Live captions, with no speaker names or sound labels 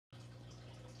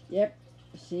Yep.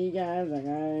 See, guys, I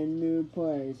got a new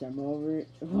place. I'm over.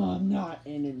 Well, I'm not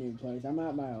in a new place. I'm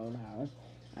at my old house.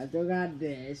 I still got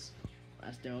this.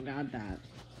 I still got that.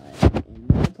 In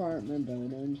my apartment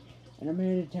building. And I'm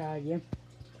here to tell you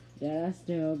that I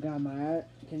still got my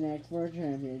Connect Four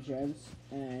championships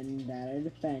and that I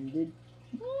defended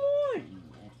one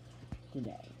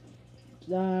today.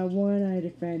 The one I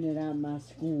defended at my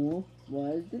school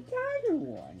was the Tiger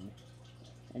one.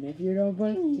 And if you don't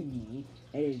believe me,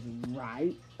 it is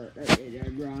right, or it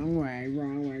is wrong way.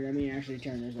 Let me actually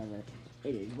turn this over.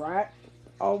 It is right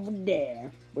over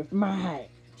there with my hat.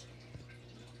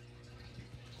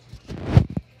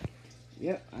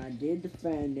 Yep, I did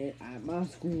defend it at my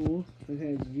school because I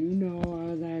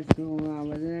was at school. I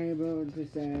wasn't able to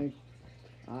say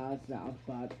stuff,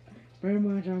 but pretty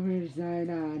much I'm here to say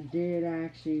that I did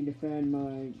actually defend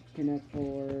my Connect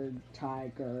Four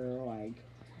Tiger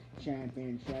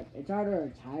championship. It's either a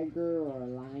tiger or a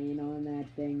lion on that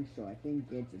thing, so I think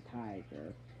it's a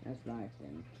tiger. That's my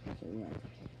thing. So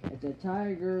yeah, it's a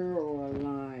tiger or a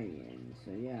lion.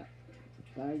 So yeah,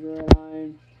 tiger or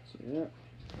lion. So yeah,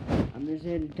 I'm just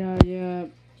here to tell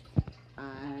you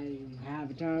I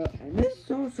have a title, and this is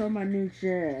also my new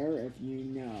chair. If you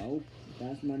know,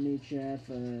 that's my new chair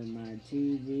for my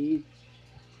TV.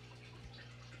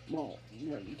 Well,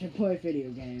 to play video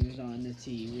games on the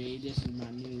TV. This is my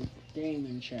new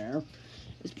gaming chair.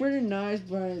 It's pretty nice,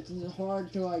 but it's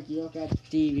hard to look at the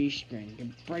TV screen. You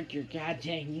can break your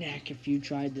goddamn neck if you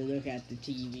tried to look at the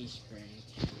TV screen.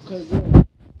 Cause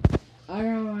I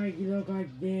don't look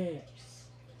like this.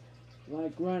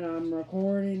 Like when I'm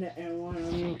recording and when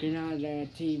I'm looking at the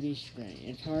TV screen.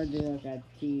 It's hard to look at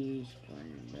the TV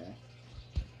screen, bruh.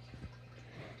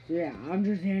 So yeah, I'm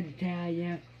just here to tell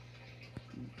you.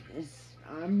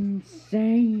 I'm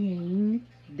saying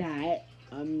that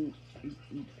I'm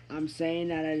saying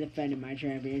that I defended my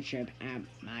championship at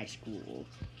my school.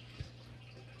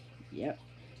 Yep.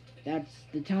 That's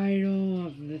the title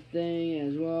of the thing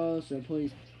as well, so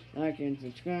please like and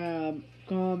subscribe,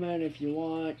 comment if you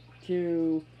want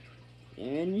to,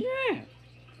 and yeah,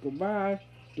 goodbye,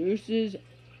 deuces,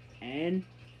 and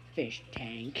Fish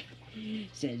Tank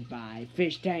says bye.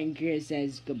 Fish Tank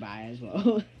says goodbye as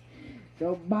well.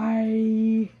 So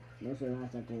bye. No, sir,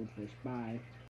 that's a goldfish. Bye.